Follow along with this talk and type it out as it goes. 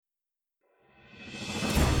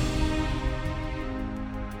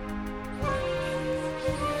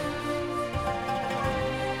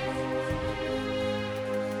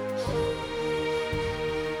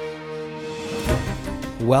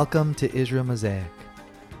Welcome to Israel Mosaic,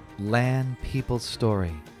 Land People's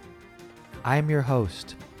Story. I'm your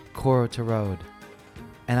host, Koro Tarod,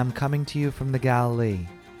 and I'm coming to you from the Galilee,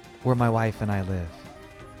 where my wife and I live.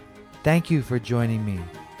 Thank you for joining me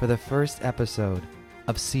for the first episode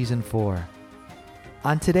of Season 4.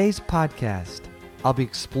 On today's podcast, I'll be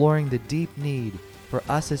exploring the deep need for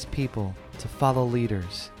us as people to follow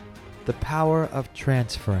leaders, the power of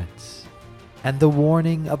transference, and the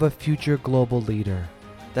warning of a future global leader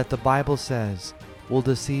that the Bible says will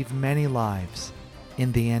deceive many lives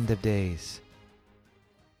in the end of days.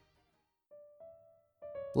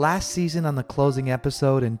 Last season, on the closing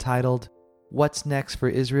episode entitled, What's Next for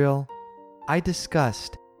Israel?, I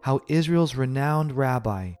discussed how Israel's renowned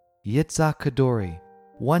rabbi, Yitzhak Kadori,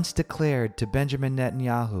 once declared to Benjamin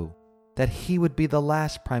Netanyahu that he would be the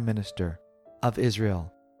last prime minister of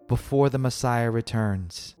Israel before the Messiah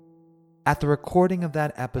returns. At the recording of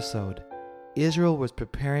that episode, Israel was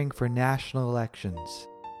preparing for national elections.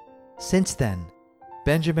 Since then,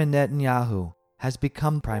 Benjamin Netanyahu has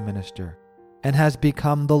become prime minister and has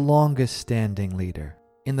become the longest-standing leader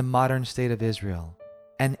in the modern state of Israel,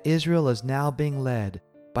 and Israel is now being led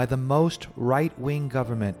by the most right-wing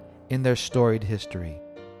government in their storied history.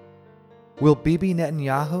 Will Bibi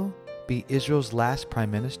Netanyahu be Israel's last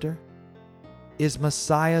prime minister? Is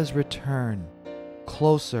Messiah's return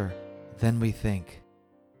closer than we think?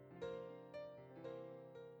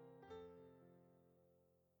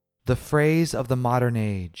 The phrase of the modern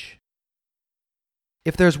age.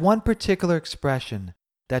 If there's one particular expression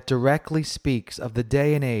that directly speaks of the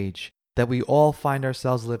day and age that we all find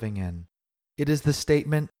ourselves living in, it is the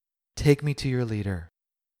statement, "Take me to your leader."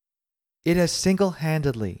 It has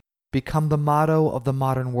single-handedly become the motto of the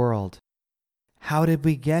modern world. How did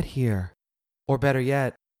we get here? Or better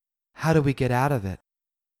yet, how do we get out of it?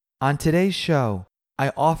 On today's show,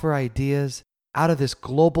 I offer ideas out of this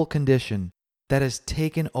global condition that has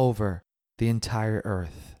taken over the entire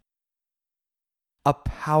earth. A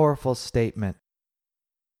powerful statement.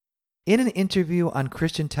 In an interview on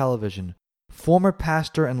Christian television, former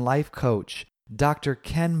pastor and life coach Dr.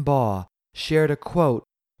 Ken Baugh shared a quote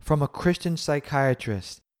from a Christian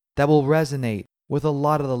psychiatrist that will resonate with a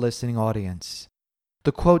lot of the listening audience.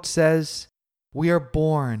 The quote says, "We are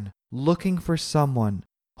born looking for someone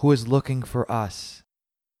who is looking for us.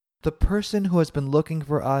 The person who has been looking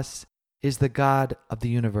for us is the God of the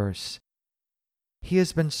universe. He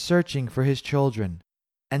has been searching for his children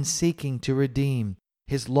and seeking to redeem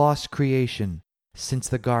his lost creation since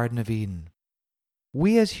the Garden of Eden.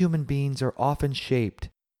 We as human beings are often shaped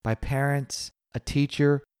by parents, a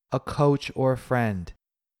teacher, a coach, or a friend.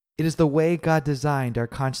 It is the way God designed our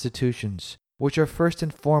constitutions, which are first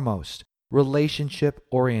and foremost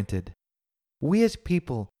relationship-oriented. We as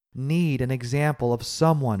people need an example of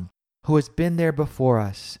someone who has been there before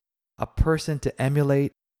us, a person to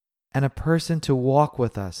emulate, and a person to walk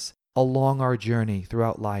with us along our journey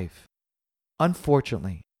throughout life.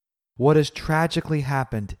 Unfortunately, what has tragically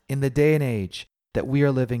happened in the day and age that we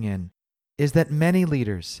are living in is that many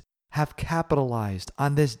leaders have capitalized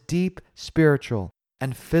on this deep spiritual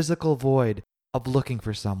and physical void of looking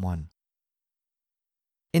for someone.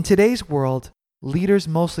 In today's world, leaders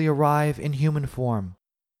mostly arrive in human form,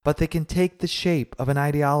 but they can take the shape of an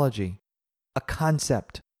ideology, a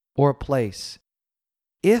concept, or a place.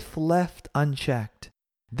 If left unchecked,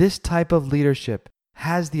 this type of leadership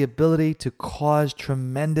has the ability to cause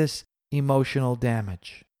tremendous emotional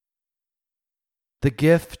damage. The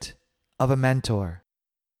gift of a mentor.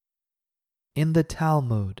 In the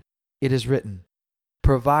Talmud, it is written,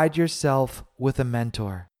 "Provide yourself with a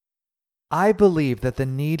mentor." I believe that the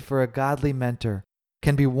need for a godly mentor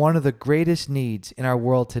can be one of the greatest needs in our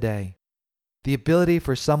world today. The ability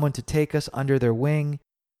for someone to take us under their wing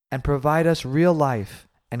and provide us real life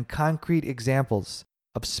and concrete examples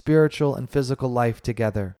of spiritual and physical life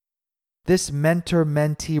together. This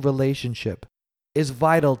mentor-mentee relationship is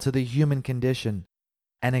vital to the human condition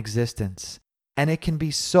and existence, and it can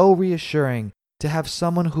be so reassuring to have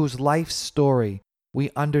someone whose life story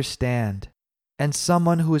we understand, and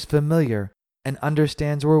someone who is familiar and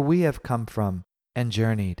understands where we have come from and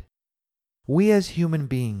journeyed. We as human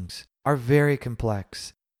beings are very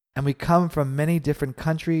complex, and we come from many different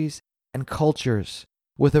countries and cultures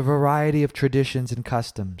with a variety of traditions and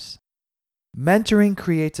customs. Mentoring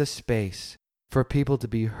creates a space for people to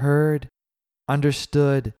be heard,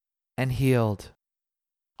 understood, and healed.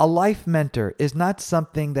 A life mentor is not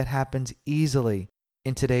something that happens easily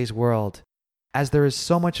in today's world, as there is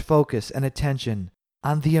so much focus and attention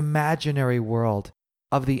on the imaginary world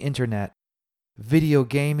of the internet, video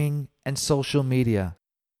gaming, and social media.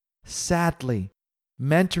 Sadly,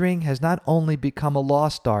 mentoring has not only become a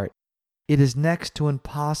lost art, it is next to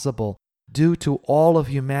impossible due to all of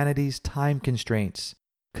humanity's time constraints,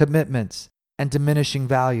 commitments, and diminishing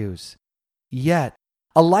values. Yet,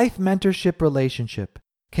 a life mentorship relationship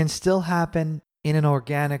can still happen in an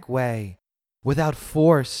organic way, without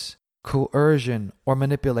force, coercion, or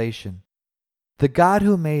manipulation. The God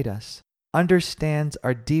who made us understands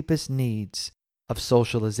our deepest needs of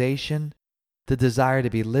socialization, the desire to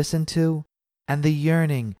be listened to, and the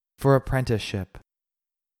yearning for apprenticeship.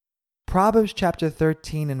 Proverbs chapter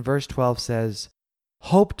 13 and verse 12 says,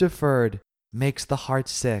 "Hope deferred makes the heart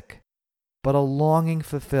sick, but a longing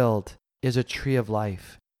fulfilled is a tree of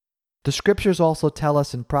life." The scriptures also tell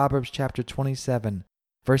us in Proverbs chapter 27,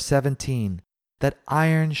 verse 17, that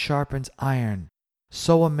iron sharpens iron,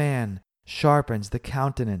 so a man sharpens the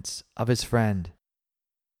countenance of his friend.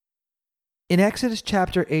 In Exodus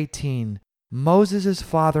chapter 18, Moses'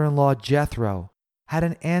 father-in-law Jethro had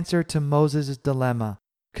an answer to Moses' dilemma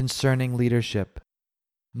concerning leadership.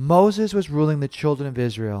 Moses was ruling the children of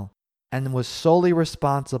Israel and was solely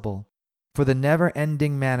responsible for the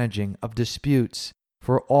never-ending managing of disputes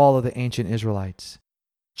for all of the ancient Israelites.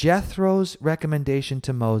 Jethro's recommendation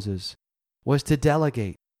to Moses was to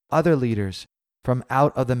delegate other leaders from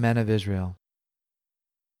out of the men of Israel.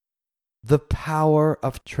 The power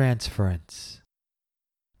of transference.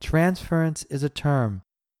 Transference is a term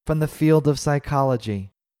from the field of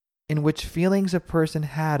psychology in which feelings a person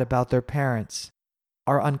had about their parents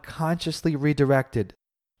are unconsciously redirected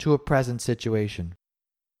to a present situation.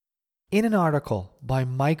 In an article by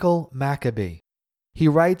Michael Maccabee, he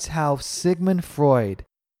writes how Sigmund Freud,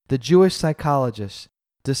 the Jewish psychologist,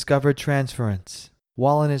 discovered transference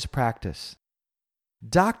while in his practice.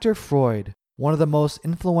 Dr. Freud, one of the most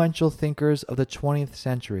influential thinkers of the 20th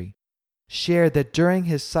century, shared that during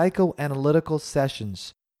his psychoanalytical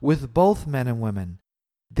sessions with both men and women,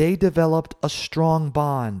 they developed a strong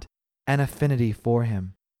bond and affinity for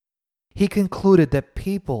him. He concluded that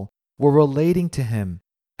people were relating to him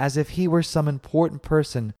as if he were some important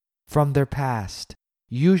person from their past,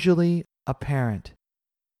 usually a parent.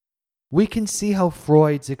 We can see how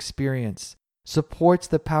Freud's experience supports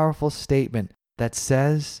the powerful statement that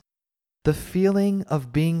says, "The feeling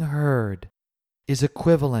of being heard is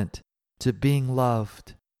equivalent to being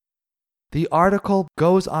loved." The article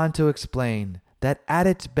goes on to explain that at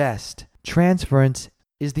its best, transference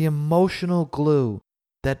is the emotional glue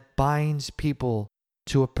that binds people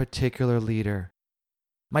to a particular leader.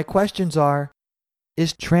 My questions are,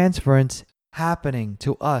 is transference happening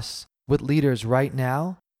to us with leaders right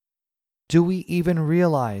now? Do we even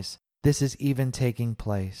realize this is even taking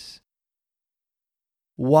place?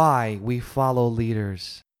 Why we follow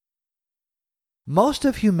leaders. Most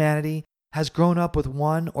of humanity has grown up with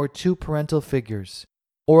one or two parental figures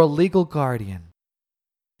or a legal guardian.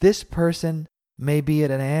 This person may be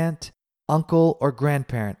an aunt, uncle, or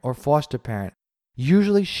grandparent or foster parent,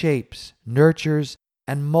 usually shapes, nurtures,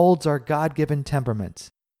 and molds our God-given temperaments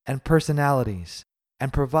and personalities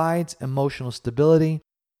and provides emotional stability,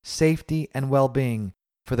 safety, and well-being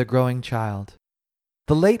for the growing child.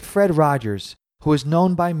 The late Fred Rogers, who is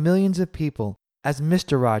known by millions of people as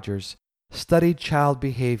Mr. Rogers, studied child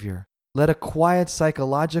behavior, led a quiet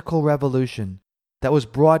psychological revolution that was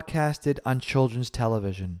broadcasted on children's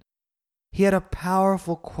television. He had a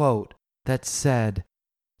powerful quote that said,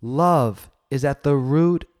 "Love is at the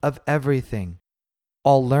root of everything,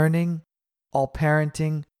 all learning, all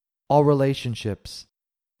parenting, all relationships.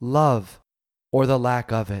 Love, or the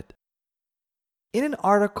lack of it." In an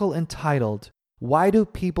article entitled, "Why Do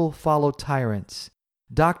People Follow Tyrants?"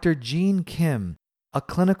 Dr. Gene Kim, a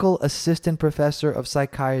clinical assistant professor of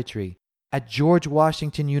psychiatry at George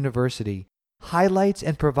Washington University, highlights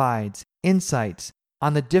and provides insights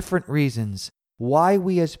on the different reasons why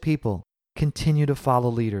we as people continue to follow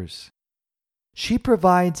leaders. She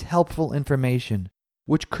provides helpful information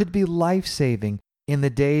which could be life-saving in the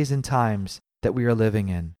days and times that we are living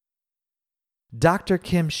in. Dr.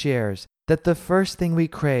 Kim shares that the first thing we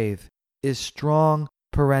crave is strong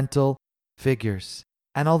parental figures.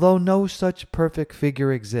 And although no such perfect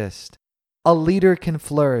figure exists, a leader can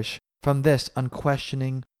flourish from this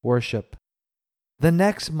unquestioning worship. The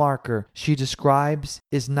next marker she describes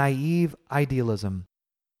is naive idealism.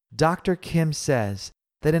 Dr. Kim says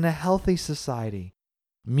that in a healthy society,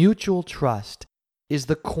 mutual trust is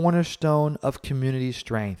the cornerstone of community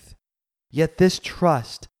strength. Yet this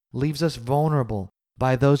trust leaves us vulnerable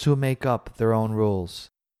by those who make up their own rules.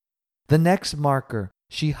 The next marker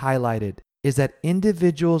she highlighted is that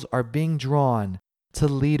individuals are being drawn to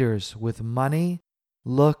leaders with money,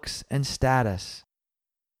 looks, and status.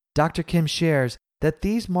 Dr. Kim shares that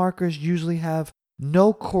these markers usually have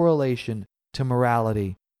no correlation to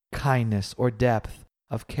morality, kindness, or depth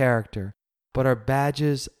of character, but are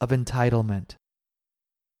badges of entitlement.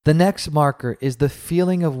 The next marker is the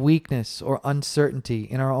feeling of weakness or uncertainty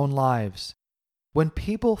in our own lives. When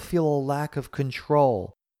people feel a lack of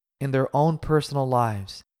control in their own personal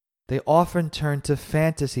lives, they often turn to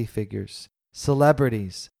fantasy figures,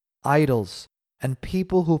 celebrities, idols, and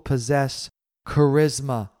people who possess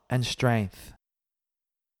charisma and strength.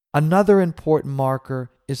 Another important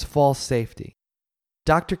marker is false safety.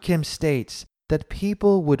 Dr. Kim states that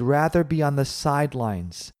people would rather be on the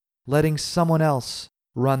sidelines, letting someone else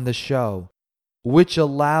run the show, which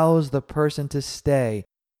allows the person to stay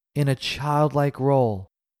in a childlike role,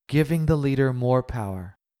 giving the leader more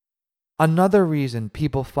power. Another reason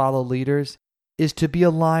people follow leaders is to be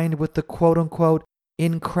aligned with the quote-unquote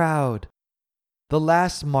in crowd. The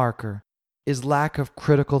last marker is lack of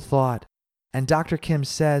critical thought, and Dr. Kim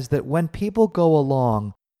says that when people go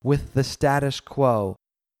along with the status quo,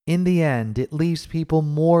 in the end it leaves people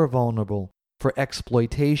more vulnerable for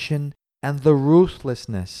exploitation and the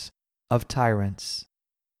ruthlessness of tyrants.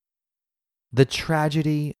 The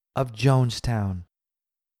tragedy of Jonestown.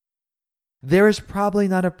 There is probably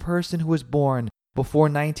not a person who was born before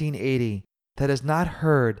 1980 that has not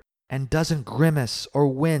heard and doesn't grimace or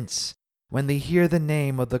wince when they hear the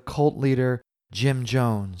name of the cult leader Jim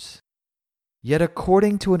Jones. Yet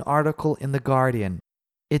according to an article in The Guardian,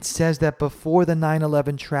 it says that before the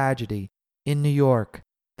 9/11 tragedy in New York,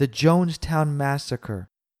 the Jonestown massacre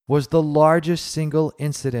was the largest single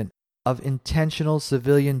incident of intentional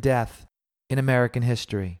civilian death in American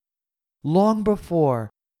history. Long before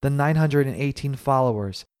the 918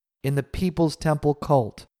 followers in the People's Temple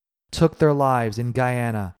cult took their lives in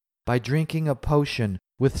Guyana by drinking a potion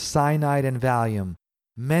with cyanide and Valium,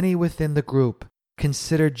 many within the group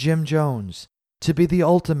considered Jim Jones to be the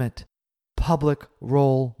ultimate public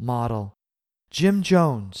role model. Jim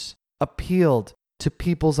Jones appealed to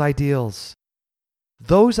people's ideals.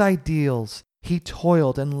 Those ideals he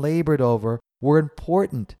toiled and labored over were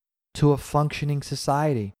important to a functioning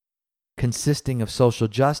society, consisting of social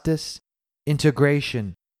justice,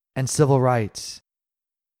 integration, and civil rights.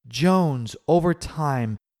 Jones, over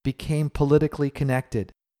time, became politically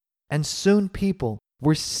connected, and soon people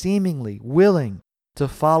were seemingly willing to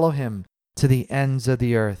follow him to the ends of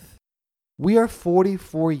the earth. We are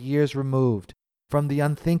 44 years removed from the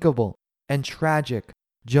unthinkable and tragic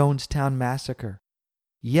Jonestown massacre.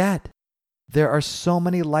 Yet, there are so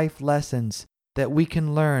many life lessons that we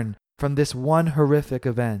can learn from this one horrific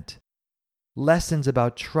event. Lessons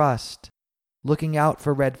about trust, looking out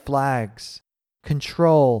for red flags,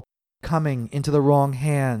 control coming into the wrong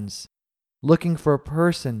hands, looking for a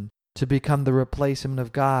person to become the replacement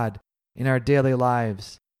of God in our daily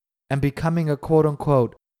lives, and becoming a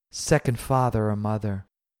quote-unquote second father or mother.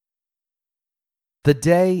 The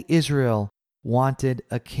day Israel wanted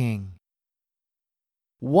a king.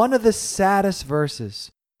 One of the saddest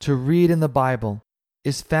verses to read in the Bible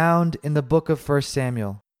is found in the book of 1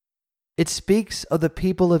 Samuel. It speaks of the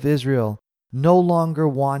people of Israel no longer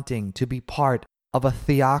wanting to be part of a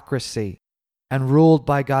theocracy and ruled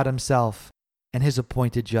by God Himself and His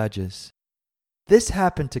appointed judges. This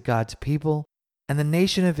happened to God's people, and the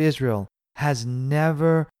nation of Israel has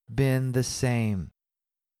never been the same.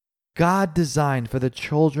 God designed for the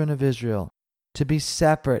children of Israel to be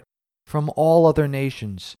separate from all other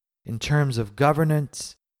nations in terms of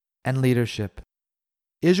governance and leadership.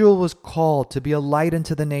 Israel was called to be a light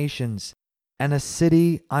unto the nations and a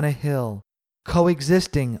city on a hill,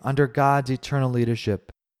 coexisting under God's eternal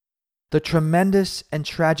leadership. The tremendous and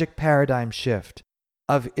tragic paradigm shift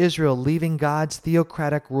of Israel leaving God's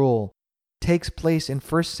theocratic rule takes place in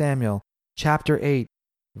 1 Samuel chapter 8,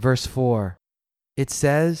 verse 4. It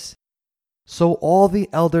says, "So all the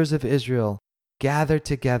elders of Israel gathered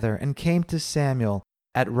together and came to Samuel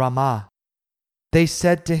at Ramah. They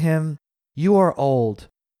said to him, 'You are old,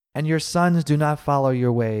 and your sons do not follow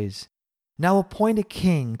your ways. Now appoint a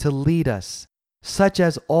king to lead us, such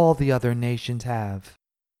as all the other nations have.'"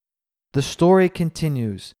 The story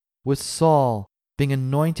continues with Saul being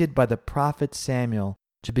anointed by the prophet Samuel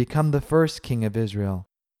to become the first king of Israel.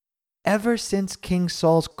 Ever since King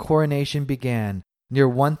Saul's coronation began near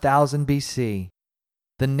 1000 BC,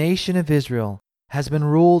 the nation of Israel has been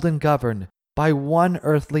ruled and governed by one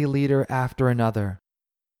earthly leader after another.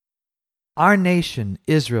 Our nation,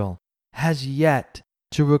 Israel, has yet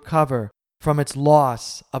to recover from its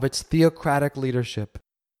loss of its theocratic leadership,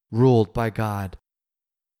 ruled by God.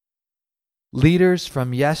 Leaders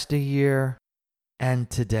from yesteryear and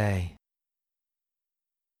today.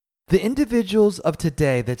 The individuals of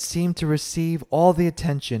today that seem to receive all the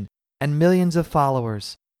attention and millions of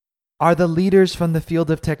followers are the leaders from the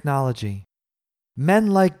field of technology. Men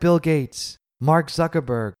like Bill Gates, Mark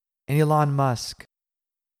Zuckerberg, and Elon Musk.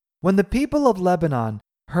 When the people of Lebanon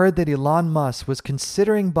heard that Elon Musk was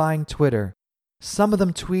considering buying Twitter, some of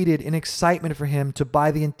them tweeted in excitement for him to buy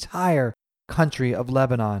the entire country of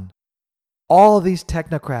Lebanon. All of these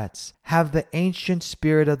technocrats have the ancient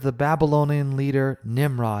spirit of the Babylonian leader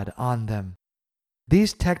Nimrod on them.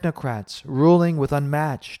 These technocrats, ruling with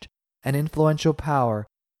unmatched and influential power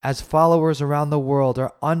as followers around the world,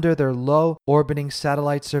 are under their low-orbiting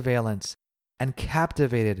satellite surveillance and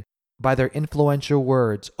captivated by their influential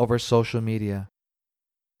words over social media.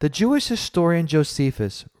 The Jewish historian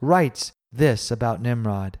Josephus writes this about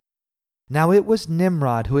Nimrod. Now it was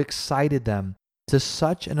Nimrod who excited them to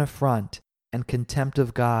such an affront and contempt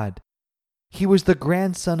of God. He was the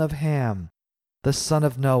grandson of Ham, the son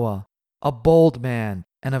of Noah, a bold man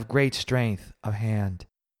and of great strength of hand.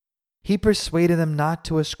 He persuaded them not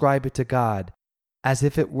to ascribe it to God, as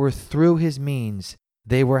if it were through his means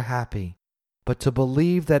they were happy, but to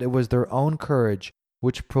believe that it was their own courage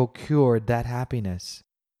which procured that happiness.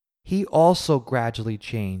 He also gradually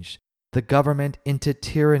changed the government into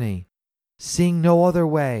tyranny, seeing no other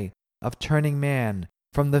way of turning man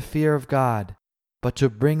from the fear of God, but to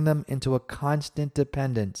bring them into a constant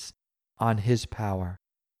dependence on his power.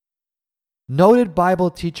 Noted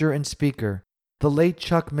Bible teacher and speaker, the late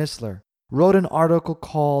Chuck Missler, wrote an article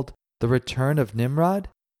called The Return of Nimrod.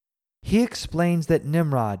 He explains that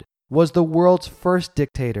Nimrod was the world's first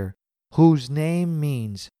dictator, whose name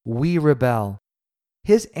means "we rebel."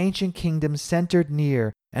 His ancient kingdom centered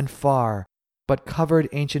near and far, but covered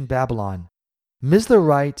ancient Babylon. Missler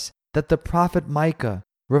writes that the prophet Micah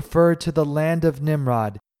referred to the land of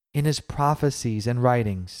Nimrod in his prophecies and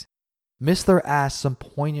writings. Missler asks some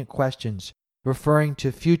poignant questions referring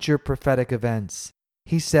to future prophetic events.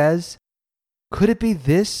 He says, could it be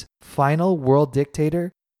this final world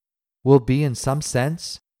dictator will be in some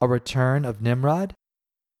sense a return of Nimrod?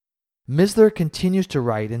 Missler continues to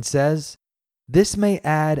write and says, this may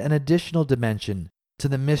add an additional dimension to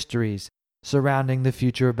the mysteries surrounding the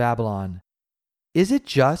future of Babylon. Is it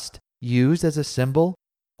just used as a symbol,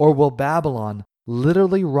 or will Babylon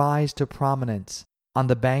literally rise to prominence on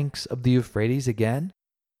the banks of the Euphrates again?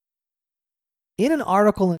 In an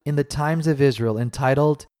article in the Times of Israel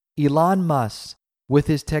entitled Elon Musk with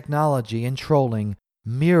his technology and trolling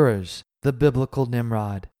mirrors the biblical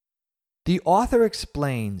Nimrod, the author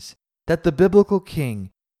explains that the biblical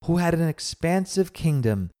king, who had an expansive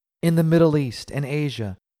kingdom in the Middle East and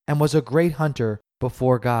Asia and was a great hunter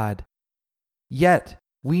before God. Yet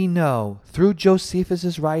we know through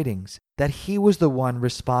Josephus' writings that he was the one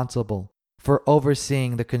responsible for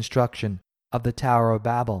overseeing the construction of the Tower of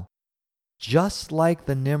Babel. Just like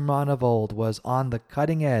the Nimrod of old was on the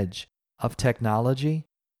cutting edge of technology,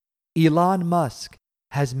 Elon Musk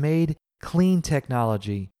has made clean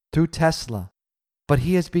technology through Tesla, but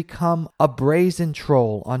he has become a brazen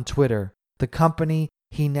troll on Twitter, the company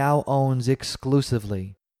he now owns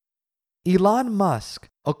exclusively. Elon Musk,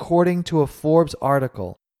 according to a Forbes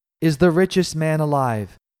article, is the richest man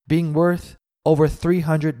alive, being worth over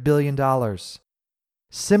 $300 billion.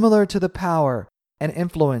 Similar to the power and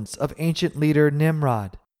influence of ancient leader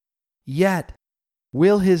Nimrod. Yet,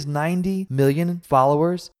 will his 90 million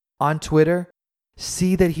followers on Twitter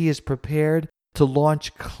see that he is prepared to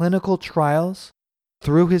launch clinical trials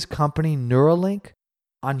through his company Neuralink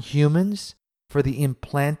on humans for the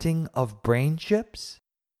implanting of brain chips?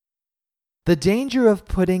 The danger of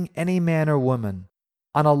putting any man or woman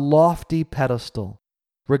on a lofty pedestal,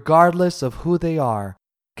 regardless of who they are,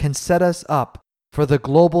 can set us up for the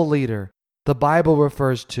global leader the Bible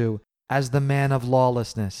refers to as the man of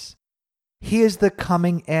lawlessness. He is the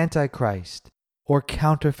coming Antichrist, or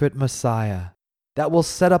counterfeit Messiah, that will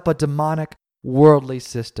set up a demonic, worldly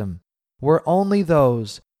system where only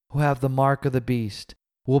those who have the mark of the beast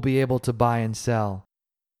will be able to buy and sell.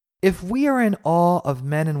 If we are in awe of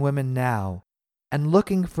men and women now and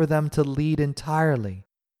looking for them to lead entirely,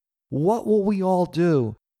 what will we all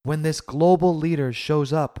do when this global leader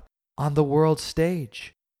shows up on the world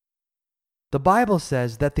stage? The Bible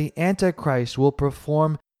says that the Antichrist will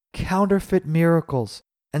perform counterfeit miracles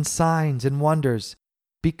and signs and wonders,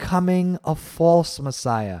 becoming a false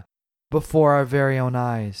Messiah before our very own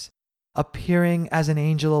eyes, appearing as an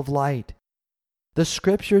angel of light. The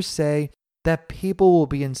scriptures say that people will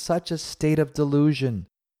be in such a state of delusion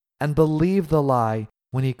and believe the lie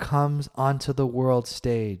when he comes onto the world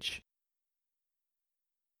stage.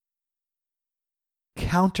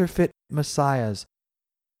 Counterfeit messiahs.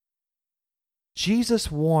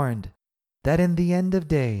 Jesus warned that in the end of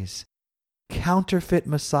days, counterfeit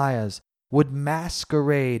messiahs would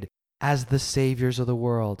masquerade as the saviors of the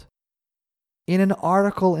world. In an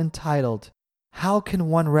article entitled, "How Can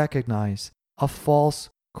One Recognize a False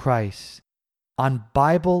Christ?" on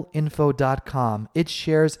BibleInfo.com, it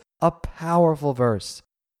shares a powerful verse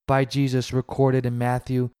by Jesus recorded in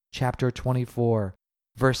Matthew chapter 24,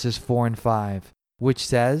 verses 4 and 5, which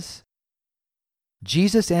says,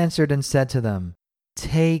 "Jesus answered and said to them,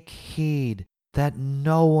 'Take heed that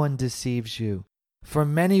no one deceives you, for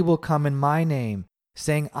many will come in my name,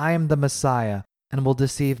 saying, I am the Messiah, and will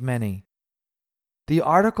deceive many.'" The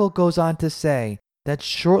article goes on to say that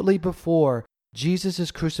shortly before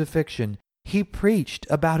Jesus' crucifixion, he preached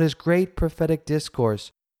about his great prophetic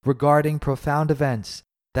discourse regarding profound events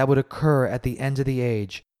that would occur at the end of the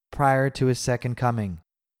age prior to his second coming.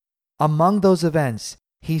 Among those events,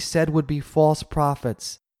 he said would be false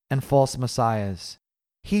prophets and false messiahs.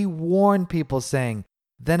 He warned people saying,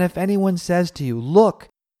 "Then if anyone says to you, 'Look,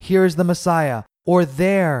 here is the Messiah,' or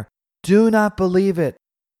 'There,' do not believe it.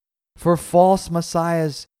 For false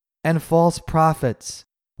messiahs and false prophets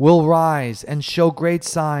will rise and show great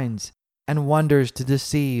signs and wonders to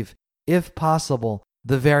deceive, if possible,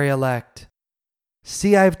 the very elect.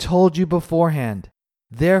 See, I have told you beforehand.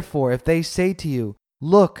 Therefore, if they say to you,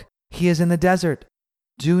 'Look, he is in the desert,'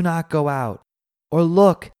 do not go out. Or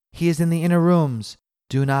 'Look, he is in the inner rooms,'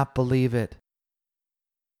 do not believe it."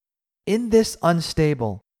 In this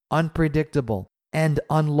unstable, unpredictable, and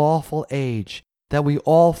unlawful age that we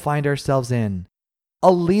all find ourselves in,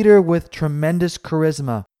 a leader with tremendous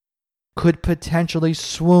charisma could potentially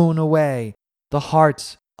swoon away the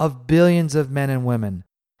hearts of billions of men and women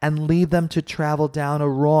and lead them to travel down a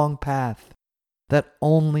wrong path that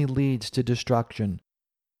only leads to destruction.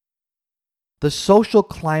 The social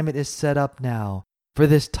climate is set up now for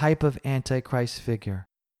this type of Antichrist figure.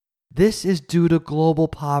 This is due to global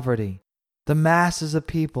poverty, the masses of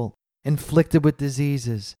people inflicted with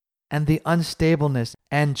diseases, and the unstableness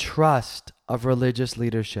and trust of religious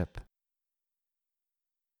leadership.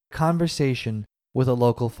 Conversation with a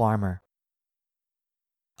local farmer.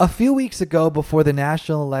 A few weeks ago, before the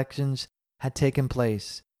national elections had taken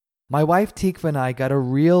place, my wife Tikva and I got a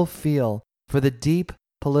real feel for the deep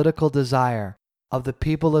political desire of the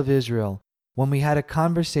people of Israel when we had a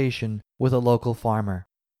conversation with a local farmer.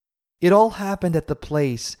 It all happened at the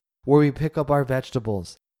place where we pick up our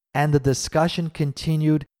vegetables, and the discussion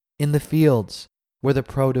continued in the fields where the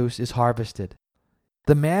produce is harvested.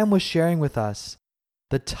 The man was sharing with us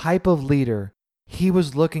the type of leader he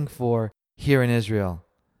was looking for here in Israel.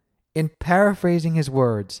 In paraphrasing his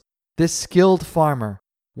words, this skilled farmer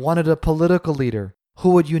wanted a political leader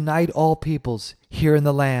who would unite all peoples here in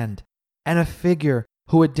the land, and a figure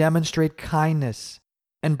who would demonstrate kindness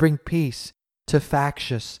and bring peace to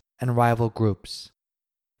factious and rival groups.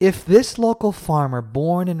 If this local farmer,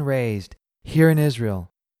 born and raised here in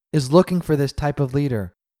Israel, is looking for this type of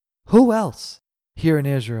leader, who else here in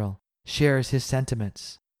Israel shares his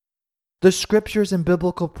sentiments? The scriptures and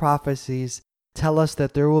biblical prophecies tell us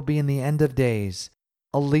that there will be in the end of days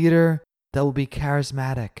a leader that will be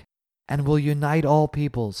charismatic and will unite all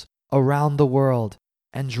peoples around the world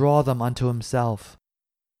and draw them unto himself.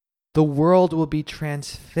 The world will be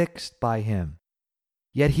transfixed by him,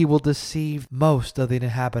 yet he will deceive most of the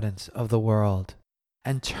inhabitants of the world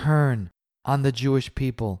and turn on the Jewish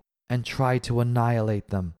people and try to annihilate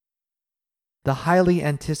them. The highly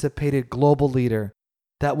anticipated global leader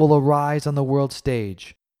that will arise on the world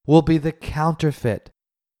stage will be the counterfeit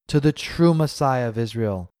to the true Messiah of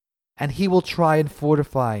Israel, and he will try and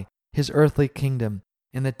fortify his earthly kingdom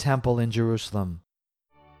in the temple in Jerusalem.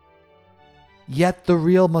 Yet the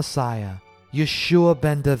real Messiah, Yeshua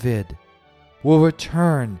ben David, will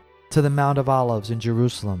return to the Mount of Olives in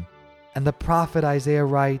Jerusalem, and the prophet Isaiah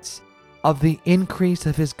writes, "Of the increase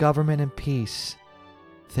of his government and peace,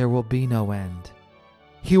 there will be no end.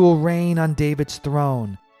 He will reign on David's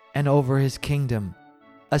throne and over his kingdom,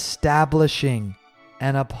 establishing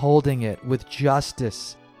and upholding it with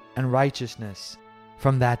justice and righteousness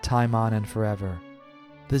from that time on and forever."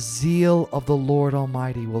 The zeal of the Lord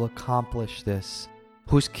Almighty will accomplish this,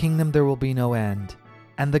 whose kingdom there will be no end,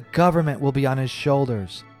 and the government will be on his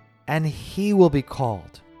shoulders, and he will be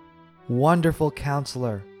called Wonderful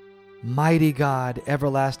Counselor, Mighty God,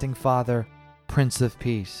 Everlasting Father, Prince of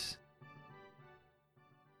Peace.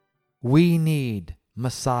 We need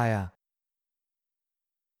Messiah.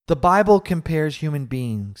 The Bible compares human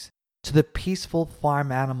beings to the peaceful farm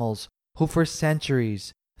animals who for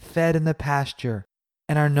centuries fed in the pasture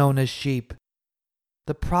and are known as sheep.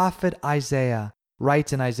 The prophet Isaiah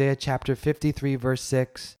writes in Isaiah chapter 53 verse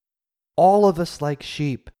 6, "All of us like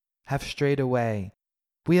sheep have strayed away.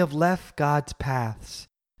 We have left God's paths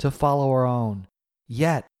to follow our own.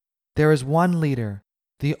 Yet, there is one leader,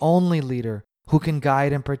 the only leader, who can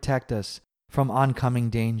guide and protect us from oncoming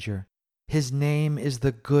danger. His name is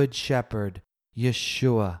the Good Shepherd,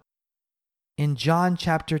 Yeshua. In John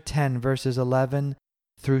chapter 10, verses 11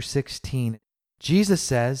 through 16, Jesus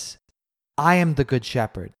says, I am the Good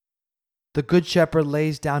Shepherd. The Good Shepherd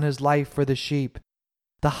lays down his life for the sheep.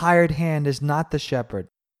 The hired hand is not the shepherd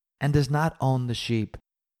and does not own the sheep.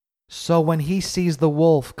 So when he sees the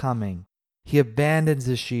wolf coming, he abandons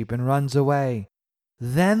the sheep and runs away.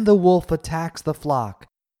 Then the wolf attacks the flock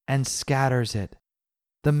and scatters it.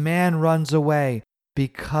 The man runs away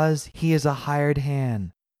because he is a hired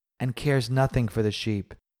hand and cares nothing for the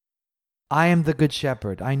sheep. I am the Good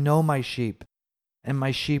Shepherd. I know my sheep, and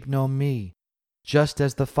my sheep know me, just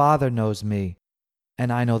as the Father knows me,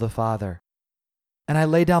 and I know the Father. And I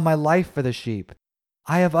lay down my life for the sheep.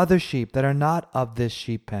 I have other sheep that are not of this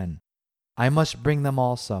sheep pen. I must bring them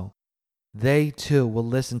also. They too will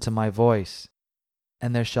listen to my voice,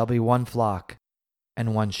 and there shall be one flock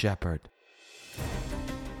and one shepherd.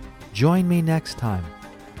 Join me next time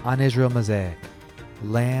on Israel Mosaic,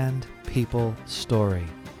 Land, People, Story,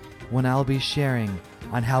 when I'll be sharing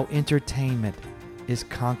on how entertainment is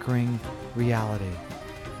conquering reality.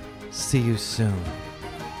 See you soon.